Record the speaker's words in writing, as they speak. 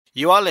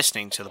You are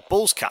listening to the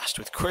Bullscast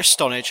with Chris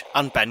Stonage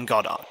and Ben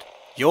Goddard,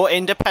 your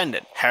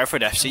independent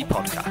Hereford FC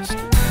podcast.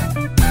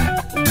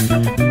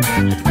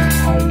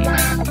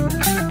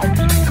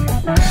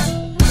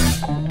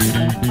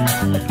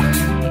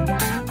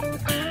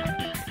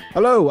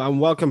 Hello and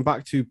welcome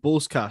back to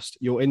Bullscast,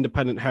 your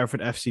independent Hereford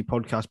FC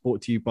podcast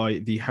brought to you by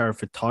the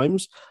Hereford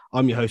Times.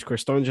 I'm your host,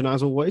 Chris Stonage, and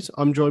as always,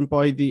 I'm joined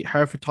by the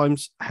Hereford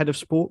Times head of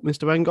sport,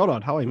 Mr. Ben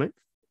Goddard. How are you, mate?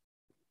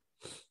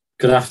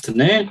 Good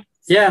afternoon.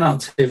 Yeah, not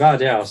too bad.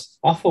 Yeah, I was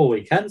off all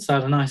weekend, so I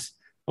had a nice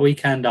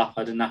weekend off.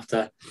 I didn't have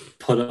to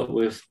put up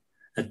with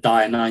a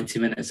dire 90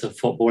 minutes of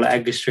football at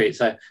Edgar Street,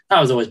 so that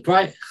was always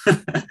bright.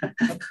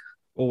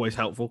 Always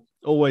helpful.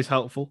 Always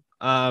helpful.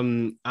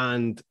 And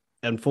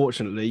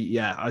unfortunately,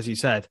 yeah, as you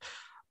said,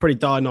 pretty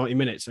dire 90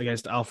 minutes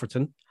against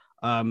Alfreton.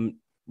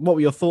 What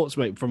were your thoughts,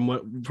 mate, from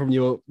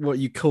what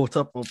you caught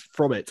up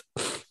from it?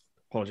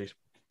 Apologies.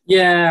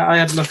 Yeah, I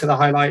had a look at the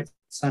highlights,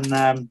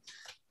 and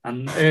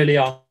early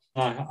on,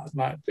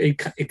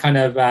 it kind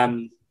of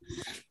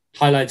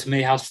highlighted to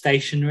me how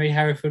stationary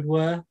Hereford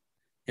were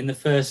in the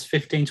first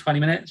 15, 20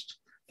 minutes.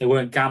 They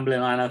weren't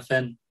gambling on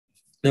anything.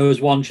 There was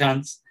one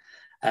chance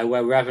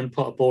where Revan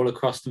put a ball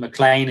across to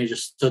McLean, who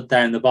just stood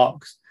there in the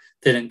box,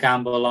 didn't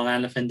gamble on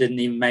anything, didn't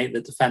even make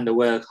the defender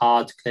work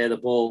hard to clear the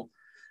ball.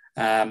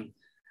 And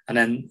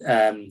then,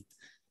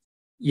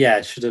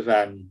 should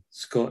have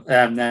scored.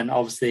 Then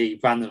obviously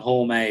Brandon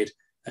Hall made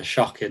a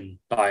shocking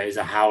by his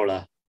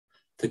howler.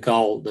 The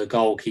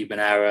goalkeeping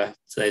error.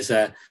 So it's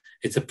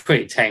a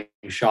pretty tame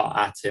shot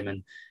at him,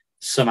 and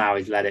somehow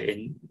he's let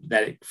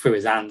it through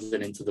his hands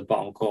and into the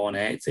bottom corner.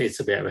 It's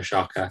a bit of a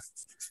shocker.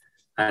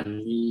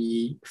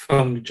 And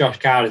from Josh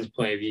Gowden's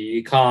point of view,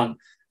 you can't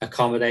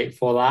accommodate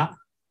for that.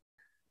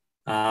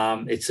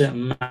 It's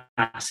a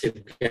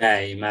massive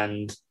game,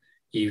 and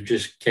you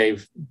just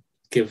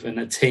given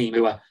a team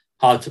who are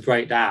hard to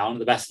break down at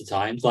the best of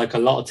times, like a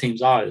lot of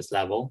teams are at this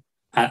level,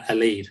 a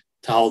lead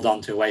to hold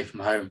on to away from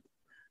home,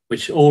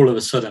 which all of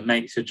a sudden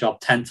makes your job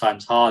 10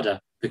 times harder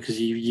because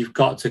you've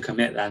got to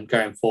commit then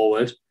going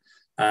forward.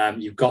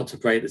 You've got to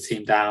break the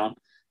team down,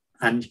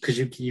 and because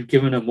you've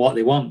given them what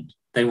they want.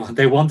 They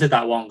wanted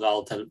that one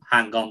goal to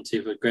hang on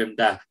to for grim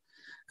death,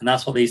 and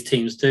that's what these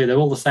teams do. They're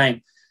all the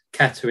same.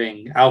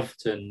 Kettering,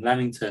 Alfreton,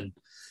 Leamington,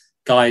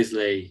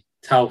 Guiseley,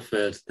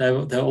 Telford,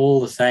 they're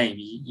all the same.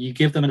 You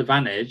give them an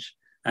advantage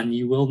and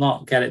you will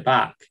not get it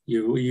back.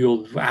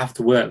 You'll have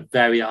to work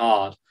very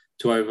hard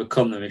to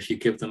overcome them if you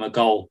give them a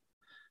goal,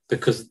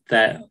 because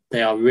they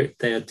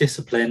are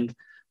disciplined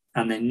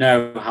and they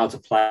know how to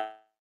play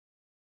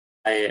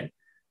it.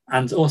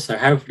 And also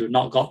Hereford have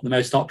not got the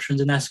most options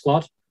in their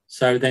squad,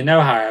 so they know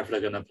how Hereford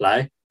are going to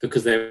play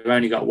because they've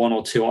only got one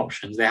or two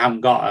options. They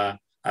haven't got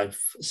a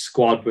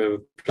squad with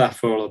a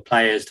plethora of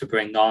players to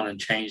bring on and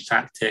change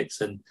tactics,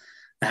 and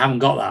they haven't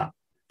got that.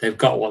 They've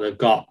got what they've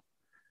got.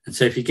 And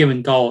so if you're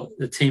giving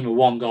the team a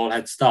one goal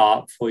head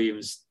start before you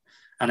even,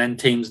 and then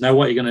teams know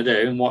what you're going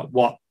to do and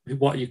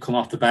what you come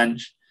off the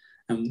bench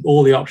and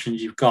all the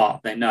options you've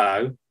got, they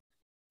know,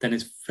 then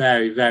it's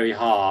very, very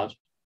hard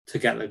to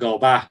get the goal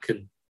back.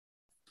 And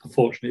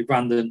unfortunately,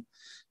 Brandon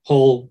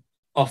Hall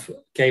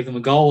gave them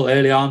a goal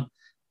early on.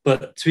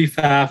 But to be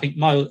fair, I think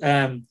Mo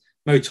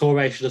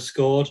Toure should have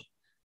scored.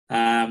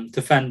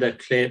 Defender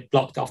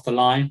blocked off the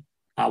line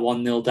at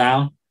 1-0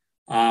 down,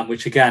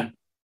 which again,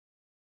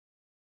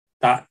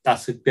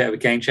 that's a bit of a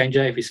game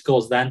changer. If he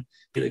scores then,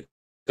 get the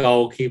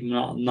goal, keep him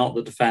not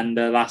the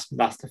defender, last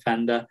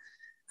defender.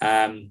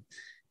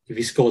 If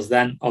he scores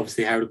then,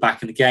 obviously Hereford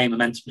back in the game,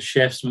 momentum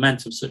shifts.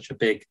 Momentum's such a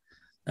big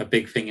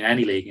thing in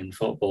any league in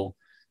football.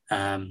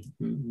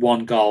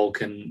 One goal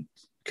can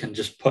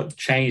just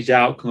change the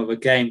outcome of a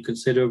game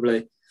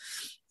considerably.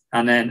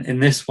 And then in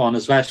this one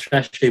as well,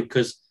 especially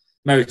because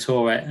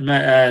Cisse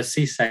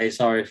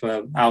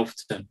for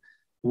Alfreton,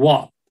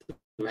 what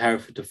the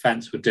Hereford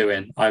defence were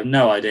doing, I have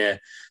no idea.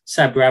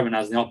 Seb Revan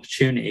has the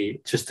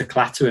opportunity just to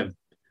clatter him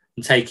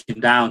and take him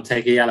down,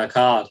 take a yellow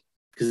card,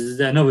 because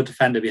there's another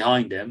defender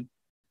behind him.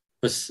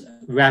 But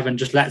Revan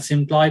just lets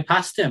him glide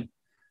past him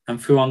and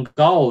through on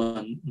goal.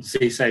 And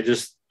Cisse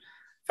just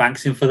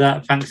thanks him for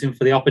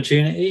the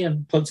opportunity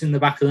and puts him in the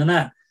back of the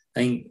net. I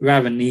think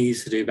Revan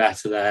needs to do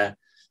better there.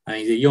 And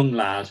he's a young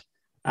lad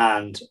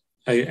and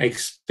an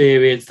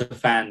experienced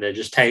defender,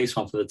 just takes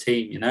one for the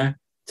team, you know.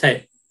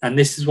 And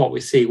this is what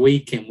we see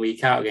week in,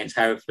 week out against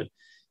Hereford.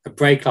 A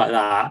break like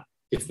that,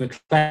 if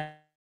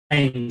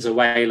McLean's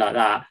away like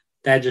that,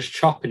 they're just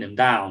chopping him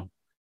down.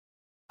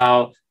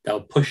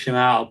 They'll push him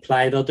out of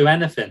play, they'll do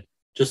anything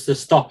just to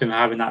stop him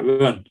having that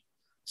run.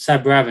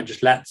 Seb Revan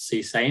just lets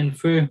Cisse in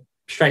through,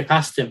 straight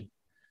past him.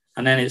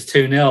 And then it's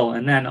 2-0,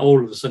 and then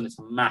all of a sudden it's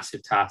a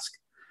massive task.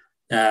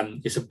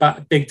 It's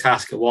a big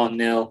task at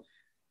 1-0.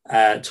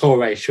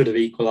 Toure should have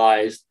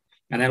equalised,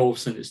 and then all of a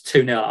sudden it's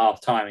 2-0 at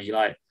half time, and you're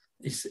like,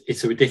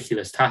 it's a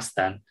ridiculous task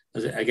then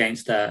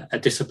against a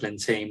disciplined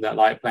team that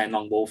like playing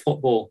long ball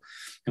football.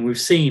 And we've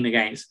seen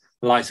against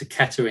the likes of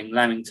Kettering,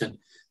 Leamington,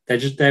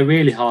 they're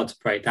really hard to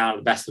break down at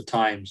the best of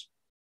times.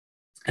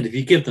 And if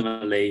you give them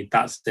a lead,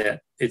 that's it.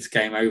 it's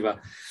game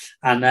over.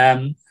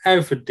 And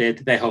Hereford did.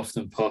 They huffed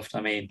and puffed.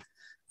 I mean,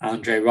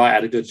 Andre Wright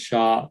had a good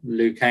shot.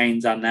 Luke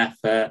Haynes had an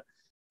effort.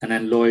 And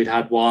then Lloyd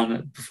had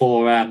one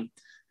before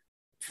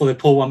they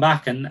pulled one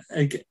back. And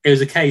it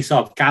was a case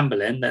of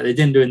gambling that they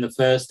didn't do in the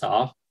first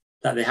half,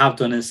 that they have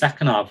done in the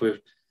second half, with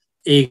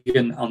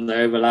Egan on the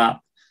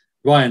overlap.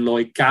 Ryan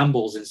Lloyd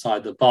gambles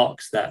inside the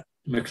box that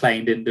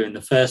McLean didn't do in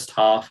the first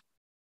half,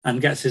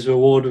 and gets his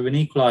reward with an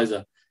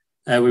equaliser.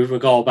 With a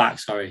goal back,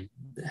 sorry.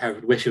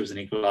 Hereford wish it was an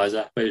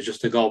equaliser, but it was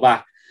just a goal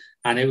back.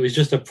 And it was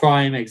just a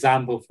prime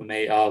example for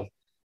me of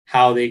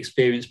how the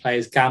experienced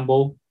players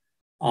gamble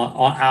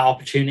on our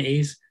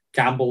opportunities,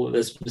 gamble that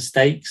there's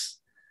mistakes.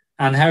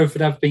 And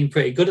Hereford have been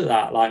pretty good at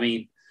that. I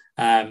mean,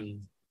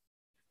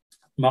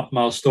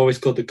 Miles Story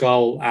scored the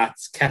goal at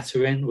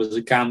Kettering, was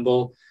a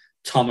gamble.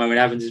 Tom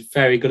Owen-Evans is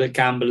very good at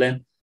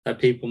gambling, that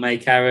people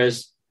make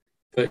errors.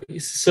 But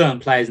it's certain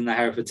players in the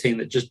Hereford team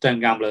that just don't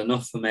gamble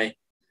enough for me.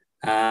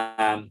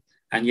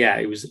 And yeah,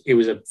 it was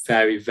a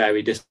very,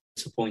 very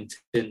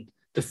disappointing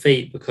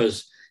defeat,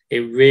 because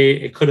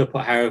it could have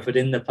put Hereford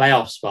in the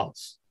playoff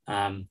spots.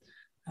 But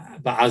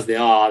as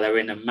they're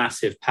in a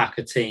massive pack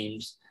of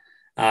teams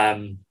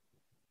from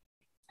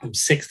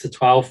 6 to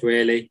 12,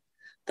 really,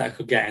 that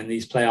could get in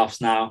these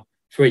playoffs now.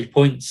 4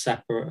 points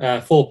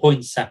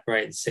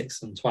separate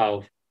 6 and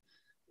 12,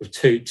 with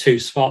two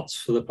spots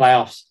for the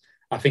playoffs.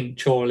 I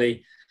think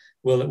Chorley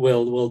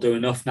will do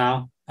enough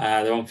now.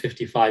 They're on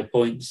 55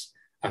 points.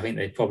 I think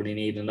they probably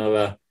need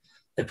another.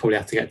 They probably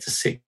have to get to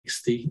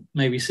 60,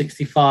 maybe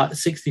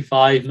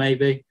 65,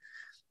 maybe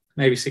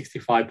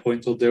 65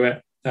 points will do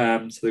it.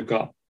 So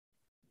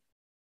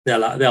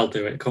they'll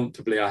do it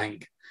comfortably, I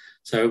think.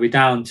 So it'll be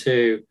down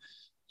to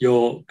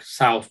York,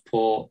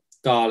 Southport,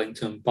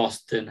 Darlington,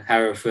 Boston,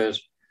 Hereford,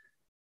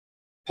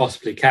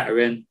 possibly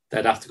Kettering.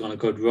 They'd have to go on a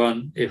good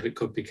run if it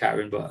could be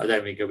Kettering, but I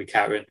don't think it'll be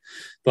Kettering.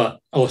 Or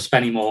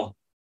Spennymoor,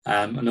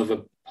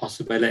 another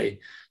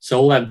possibility. So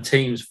all them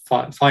teams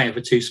fighting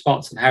for 2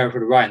 spots, and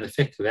Hereford are right in the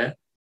thick of it.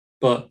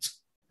 But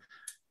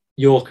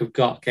York have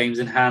got games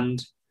in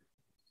hand.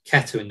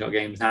 Kettering got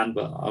games in hand,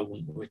 but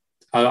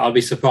I'll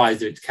be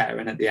surprised if it's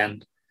Kettering at the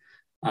end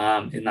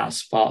in that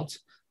spot.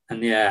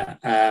 And yeah,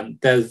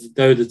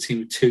 they're the team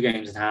with 2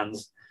 games in hand.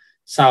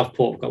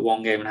 Southport have got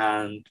 1 game in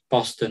hand.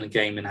 Boston a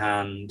game in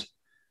hand.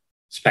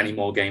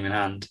 Spennymoor game in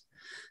hand.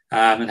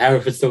 And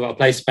Hereford still got to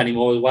play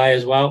Spennymoor away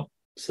as well.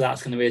 So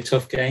that's going to be a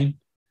tough game.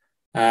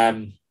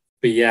 But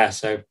yeah,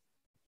 so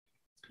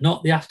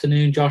not the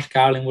afternoon Josh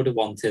Cowling would have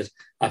wanted.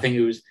 I think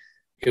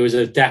it was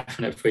a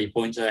definite 3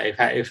 pointer.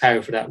 If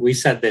Hereford, we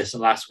said this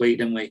last week,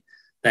 didn't we?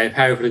 If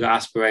Hereford have got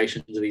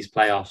aspirations of these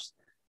playoffs,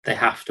 they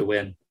have to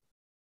win,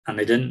 and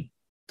they didn't.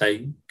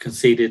 They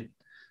conceded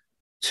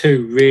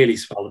 2 really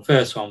small. The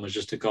first one was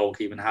just a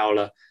goalkeeping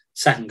howler.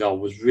 Second goal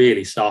was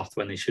really soft,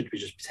 when they should be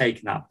just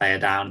taking that player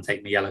down and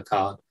taking the yellow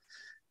card.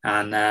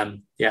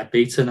 And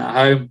beaten at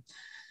home.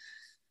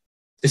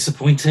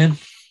 Disappointing,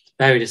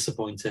 very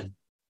disappointing.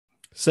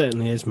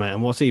 Certainly is, mate.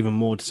 And what's even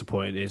more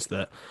disappointing is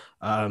that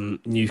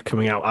news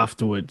coming out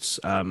afterwards.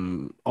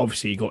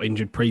 Obviously, he got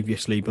injured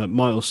previously, but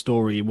Miles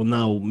Story will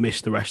now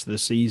miss the rest of the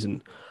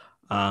season.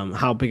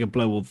 How big a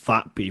blow will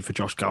that be for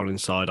Josh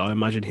Cowling's side? I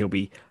imagine he'll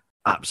be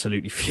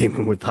absolutely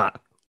fuming with that.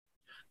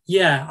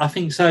 Yeah, I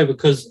think so,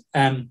 because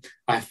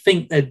I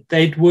think that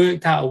they'd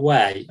worked out a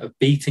way of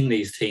beating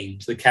these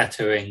teams, the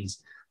Ketterings,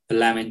 the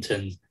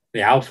Leamingtons, the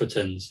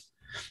Alfretons,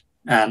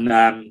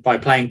 and by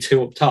playing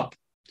 2 up top,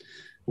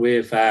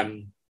 with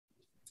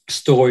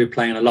Story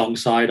playing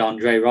alongside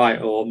Andre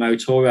Wright or Mo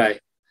Toure.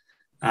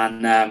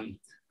 And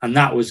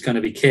that was going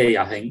to be key,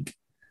 I think.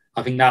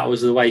 I think that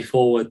was the way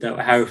forward, that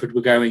Hereford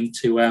were going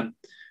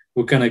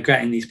to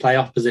get in these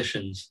playoff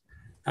positions.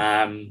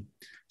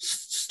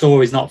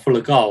 Story's not full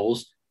of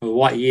goals, but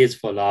what he is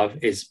full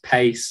of is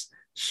pace,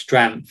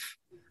 strength,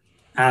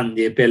 and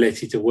the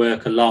ability to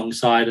work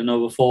alongside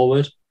another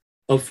forward.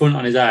 Up front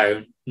on his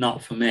own,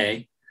 not for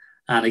me.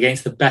 And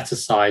against the better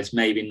sides,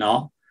 maybe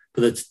not.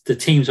 But the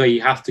teams where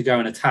you have to go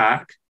and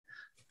attack,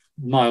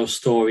 Miles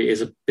Story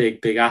is a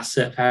big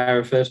asset for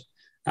Hereford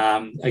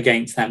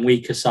against them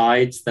weaker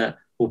sides that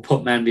will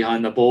put men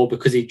behind the ball,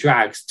 because he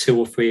drags 2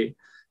 or 3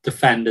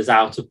 defenders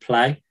out of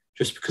play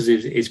just because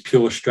of his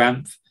pure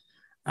strength.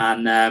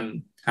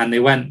 And they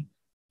went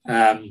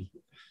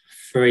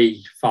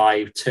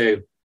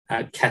 3-5-2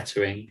 at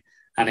Kettering,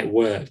 and it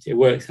worked. It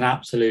worked an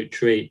absolute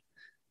treat.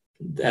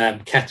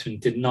 Kettering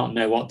did not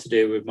know what to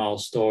do with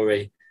Miles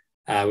Story.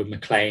 With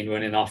McLean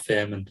running off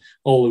him and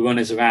all the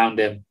runners around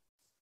him,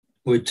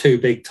 with 2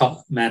 big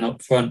top men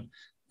up front.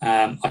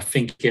 I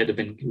think it would have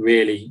been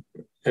really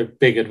a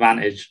big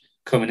advantage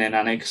coming in,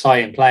 and an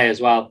exciting play as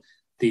well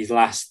these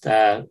last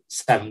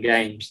 7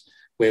 games,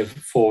 with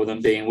 4 of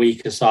them being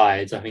weaker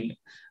sides. I think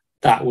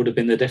that would have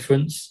been the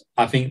difference.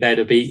 I think they'd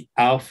have beat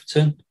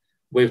Alfreton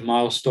with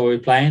Miles Story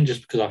playing,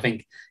 just because I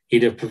think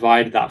he'd have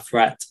provided that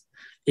threat.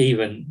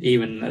 Even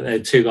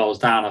 2 goals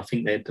down, I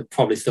think they'd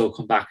probably still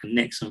come back and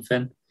nick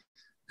something.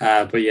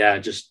 But yeah,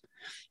 just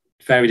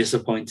very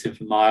disappointing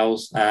for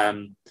Miles.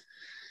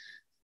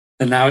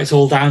 now it's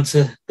all down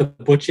to the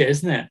budget,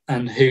 isn't it?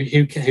 And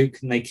who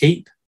can they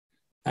keep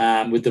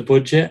with the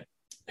budget?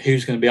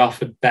 Who's going to be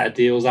offered better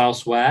deals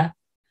elsewhere?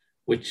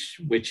 Which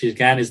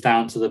again is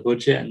down to the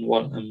budget and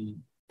what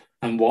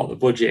the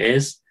budget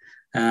is.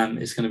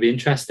 It's going to be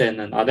interesting,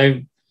 and I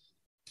don't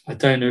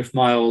know if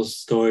Miles'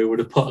 story would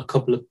have put a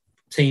couple of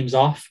teams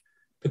off,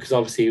 because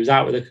obviously he was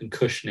out with a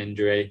concussion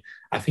injury.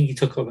 I think he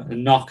took a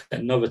knock at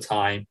another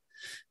time,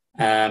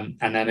 and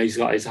then he's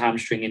got his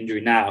hamstring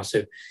injury now.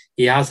 So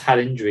he has had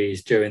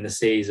injuries during the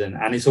season,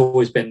 and it's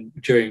always been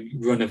during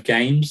run of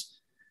games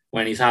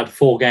when he's had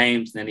 4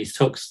 games and then he's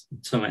took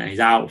something and he's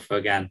out for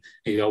again.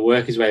 He's got to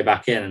work his way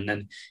back in, and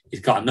then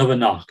he's got another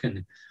knock.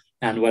 And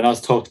when I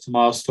was talking to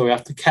Miles' story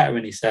after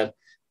Kettering, he said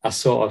that's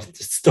sort of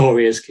the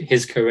story is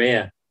his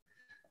career.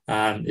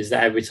 Is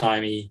that every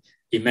time he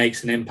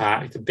makes an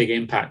impact, a big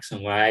impact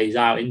somewhere, he's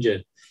out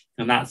injured.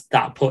 And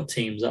that put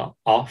teams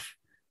off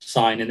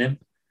signing him,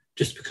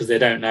 just because they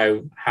don't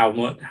know how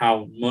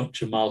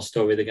much of Miles'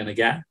 story they're going to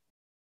get.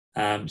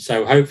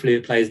 So hopefully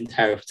it plays in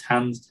Hereford's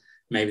hands.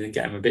 Maybe they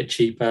get him a bit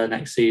cheaper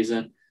next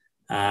season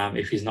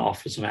if he's not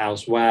offered somewhere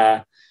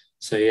elsewhere.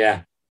 So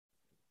yeah,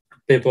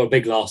 a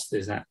big loss,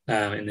 isn't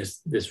it, in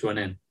this run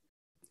in?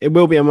 It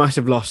will be a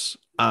massive loss.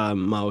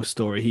 Miles'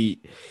 story.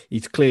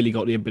 He's clearly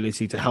got the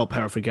ability to help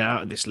Hereford get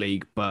out of this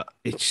league, but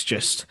it's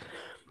just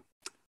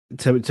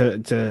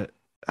to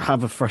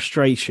have a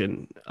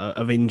frustration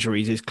of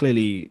injuries is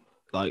clearly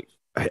like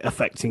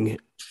affecting.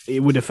 It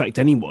would affect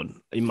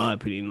anyone, in my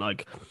opinion.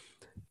 Like,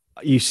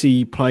 you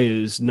see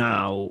players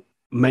now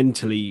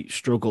mentally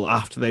struggle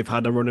after they've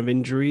had a run of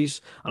injuries,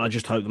 and I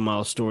just hope the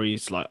Miles story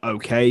is like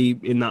okay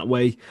in that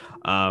way.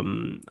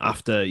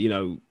 After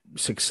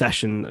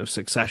succession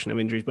of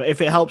injuries, but if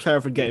it helps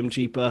Hereford get him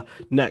cheaper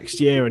next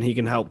year and he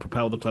can help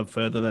propel the club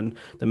further, then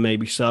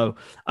maybe so.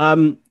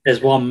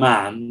 There's one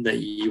man that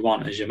you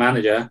want as your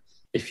manager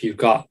if you've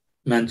got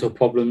mental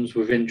problems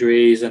with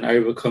injuries and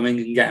overcoming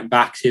and getting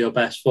back to your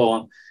best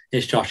form.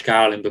 It's Josh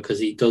Gowling, because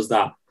he does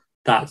that.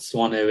 That's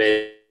one of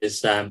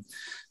his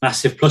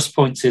massive plus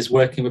points, is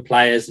working with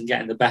players and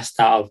getting the best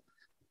out of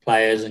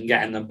players and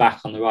getting them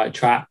back on the right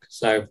track.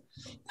 So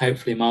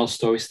hopefully Miles'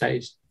 story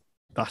stays.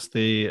 That's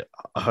the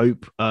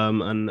hope,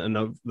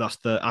 and that's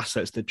the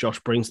assets that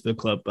Josh brings to the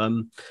club.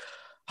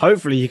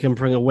 Hopefully he can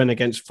bring a win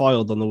against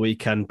Fylde on the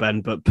weekend,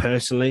 Ben, but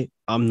personally,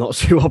 I'm not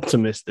too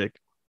optimistic.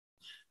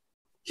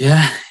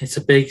 Yeah, it's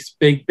a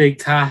big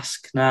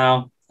task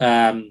now.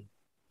 It's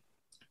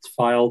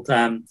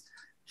Fylde.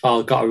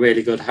 Fylde got a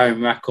really good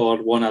home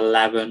record, won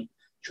 11,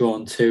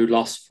 drawn 2,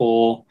 lost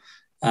 4.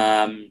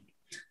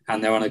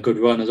 And they're on a good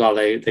run as well.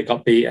 They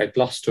got beat at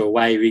Gloucester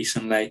away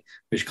recently,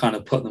 which kind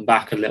of put them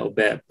back a little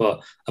bit.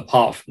 But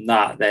apart from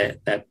that,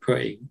 they're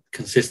pretty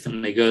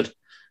consistently good.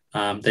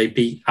 They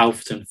beat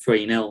Alfreton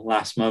 3-0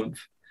 last month,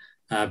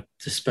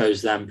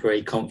 disposed them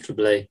pretty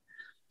comfortably.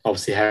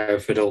 Obviously,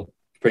 Hereford will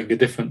bring a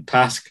different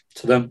task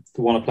to them.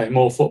 They want to play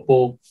more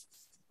football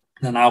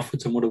than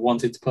Alfreton would have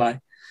wanted to play.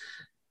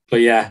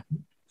 But yeah,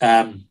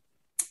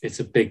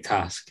 it's a big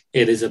task.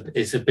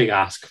 It's a big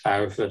ask for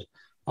Hereford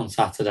on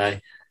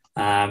Saturday.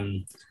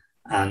 And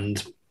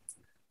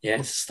yeah,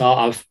 it's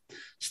the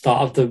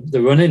start of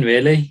the running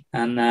really.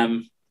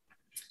 And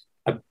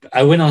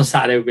a win on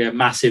Saturday would be a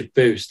massive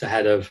boost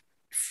ahead of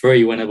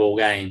 3 winnable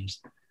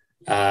games.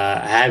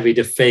 A heavy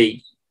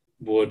defeat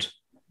would,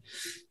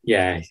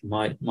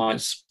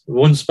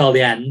 wouldn't spell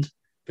the end,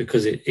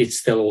 because it's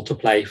still all to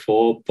play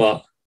for.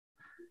 But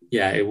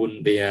yeah, it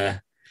wouldn't be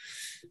a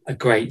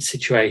great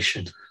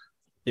situation.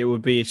 It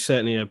would be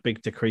certainly a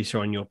big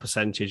decreaser on your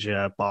percentage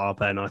bar,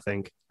 Ben, I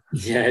think.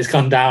 Yeah, it's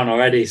gone down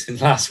already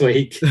since last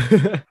week.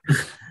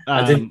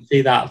 I didn't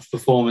see that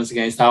performance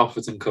against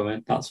Alfreton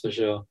coming, that's for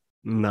sure.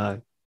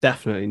 No,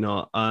 definitely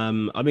not.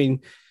 I mean,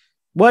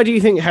 where do you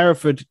think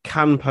Hereford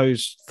can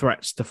pose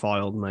threats to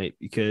Fylde, mate?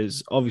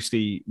 Because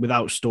obviously,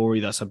 without Story,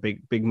 that's a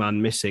big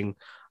man missing.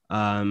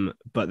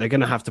 But they're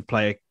going to have to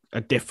play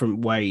a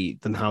different way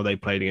than how they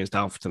played against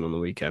Alfreton on the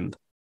weekend.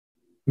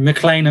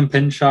 McLean and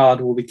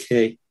Pinchard will be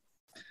key.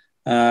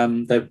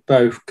 They've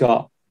both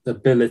got the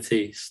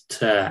abilities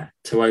to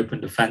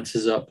open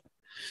defences up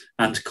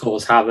and to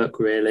cause havoc,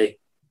 really.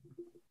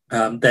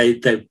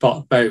 They've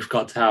both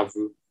got to have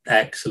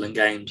excellent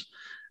games.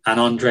 And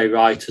Andre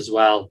Wright as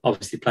well,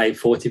 obviously played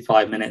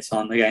 45 minutes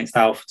on against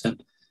Alfreton.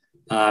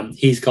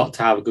 He's got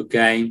to have a good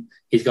game.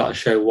 He's got to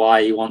show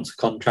why he wants a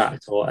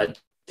contract or a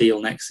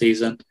deal next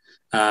season.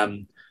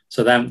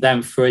 So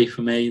them 3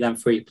 for me, them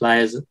 3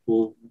 players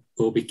will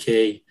be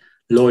key.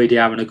 Lloyd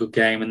having a good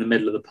game in the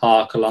middle of the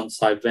park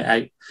alongside,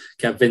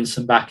 get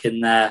Vincent back in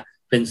there,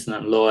 Vincent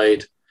and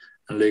Lloyd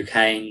and Luke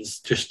Haynes,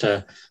 just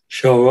to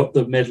shore up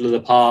the middle of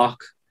the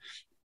park.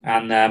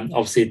 And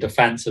obviously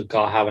defence have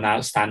got to have an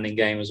outstanding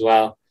game as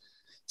well.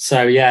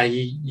 So yeah,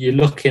 you're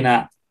looking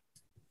at,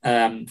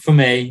 for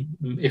me,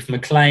 if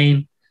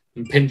McLean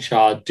and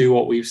Pinchard do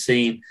what we've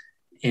seen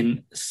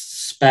in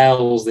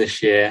spells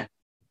this year,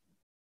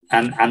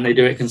 and they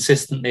do it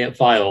consistently at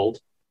Fylde,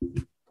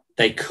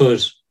 they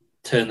could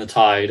turn the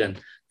tide and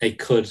they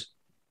could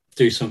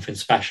do something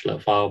special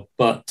at Fylde.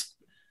 But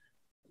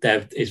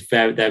they're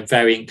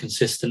very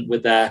inconsistent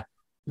with their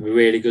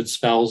really good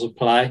spells of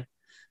play,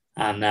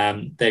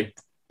 and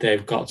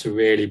they've got to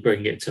really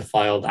bring it to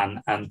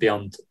Fylde and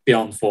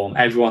beyond form.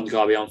 Everyone's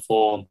got to be on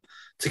form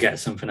to get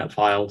something at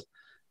Fylde.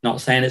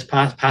 Not saying it's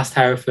past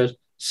Hereford,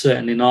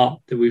 certainly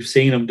not. We've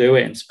seen them do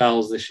it in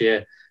spells this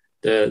year.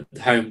 The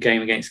home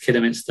game against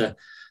Kidderminster,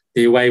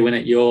 the away win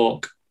at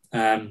York.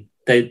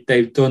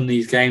 They've done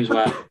these games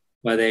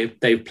where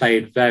they've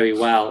played very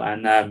well,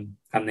 and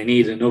they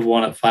need another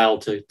one at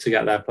Fylde to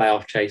get their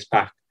playoff chase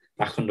back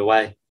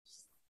underway.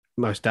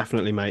 Most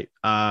definitely, mate.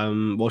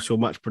 What's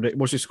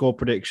your score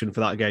prediction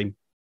for that game,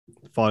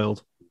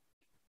 Fylde?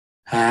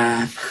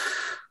 I'm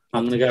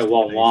going to go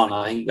 1-1.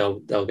 I think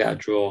they'll get a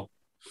draw.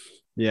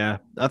 Yeah,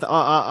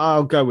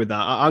 I'll go with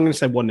that. I'm going to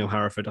say 1-0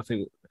 Hereford. I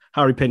think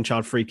Harry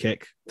Pinchard free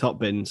kick, top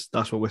bins.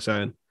 That's what we're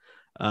saying.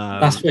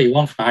 That's what you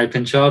want from Harry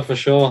Pinchard for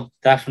sure,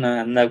 definitely.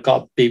 And they've got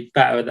to be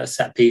better at their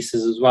set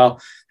pieces as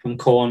well, from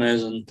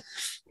corners, and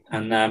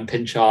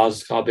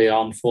Pinchard's got to be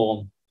on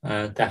form,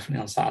 definitely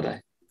on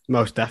Saturday.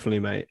 Most definitely,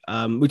 mate.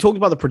 We talked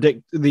about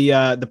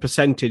the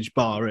percentage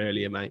bar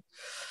earlier, mate.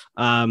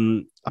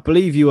 I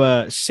believe you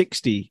were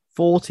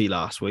 60-40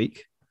 last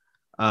week.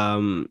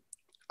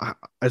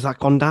 Has that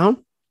gone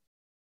down?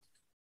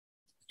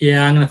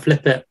 Yeah, I'm going to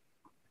flip it.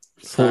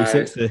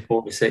 40-60.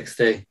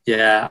 40-60.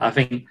 Yeah, I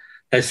think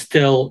there's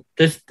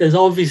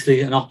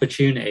obviously an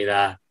opportunity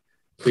there.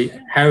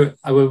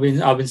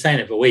 I've been saying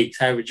it for weeks.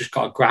 We've just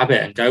got to grab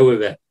it and go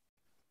with it.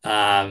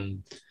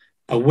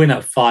 A win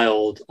at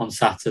Fylde on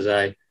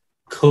Saturday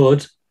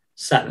could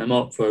set them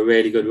up for a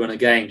really good run of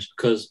games,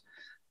 because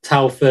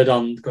Telford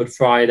on Good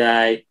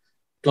Friday,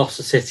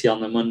 Gloucester City on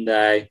the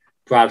Monday,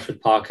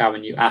 Bradford Park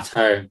Avenue at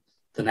home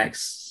the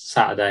next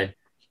Saturday.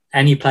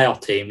 Any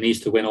playoff team needs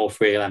to win all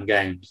three of them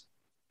games.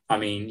 I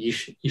mean, you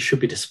should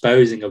be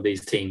disposing of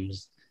these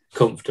teams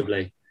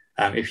comfortably.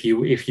 If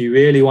you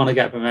really want to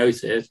get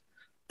promoted,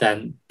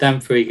 then them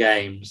 3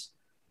 games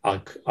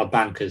are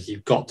bankers.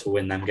 You've got to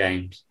win them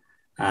games.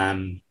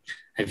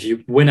 If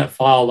you win at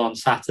Fylde on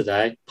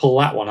Saturday, pull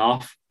that one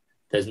off.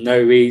 There's no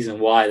reason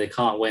why they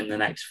can't win the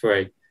next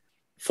 3.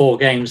 4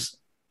 games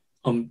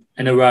in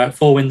a row,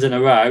 4 wins in a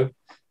row,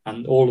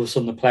 and all of a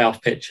sudden the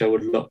playoff picture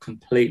would look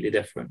completely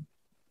different.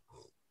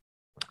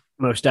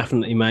 Most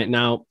definitely, mate.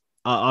 Now,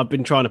 I've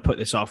been trying to put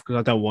this off because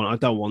I don't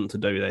want to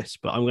do this,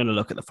 but I'm going to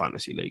look at the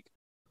fantasy league.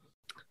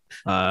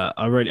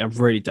 I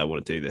really don't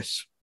want to do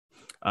this,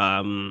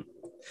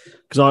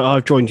 because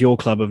I've joined your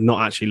club of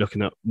not actually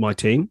looking at my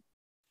team,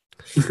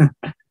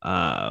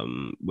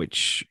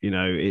 which, you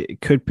know,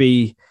 it could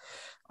be.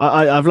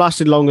 I've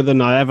lasted longer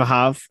than I ever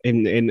have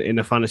in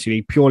a fantasy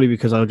league, purely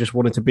because I just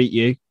wanted to beat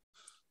you,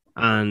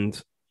 and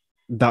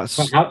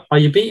that's. Are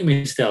you beating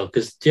me still?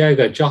 Because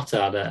Diogo Jota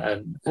had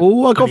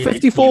I got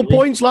 54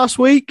 points last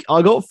week.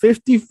 I got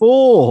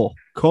 54.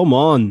 Come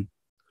on.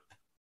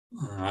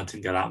 I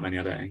didn't get that many,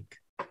 I don't think.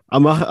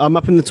 I'm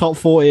up in the top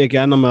 40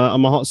 again. I'm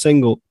a hot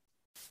single.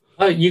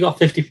 Oh, you got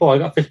 54. I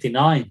got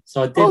 59.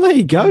 So I did. Oh, there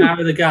you go.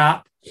 Narrow the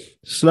gap.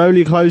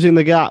 Slowly closing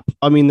the gap.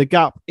 I mean, the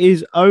gap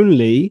is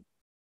only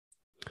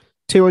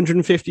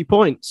 250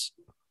 points.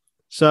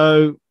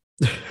 So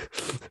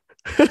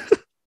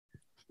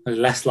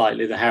less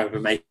likely the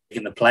Hereford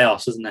making the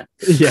playoffs, isn't it?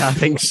 Yeah, I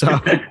think so.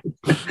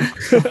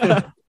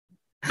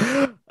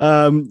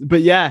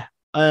 But yeah,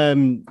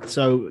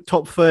 so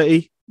top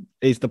 30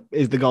 is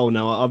the goal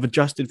now. I've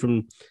adjusted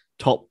from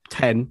top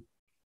 10.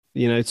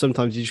 You know,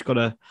 sometimes you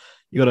gotta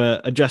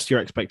adjust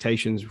your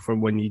expectations from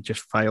when you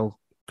just fail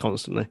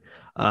constantly,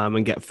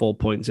 and get 4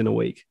 points in a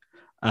week.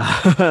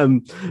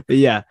 But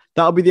yeah,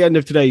 that'll be the end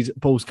of today's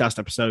Pulsecast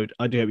episode.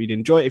 I do hope you did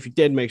enjoy it. If you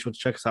did, make sure to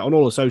check us out on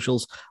all the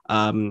socials.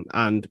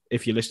 And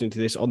if you're listening to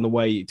this on the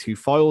way to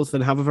Files,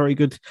 then have a very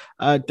good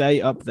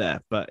day up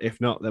there. But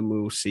if not, then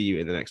we'll see you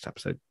in the next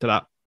episode.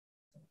 Ta-da.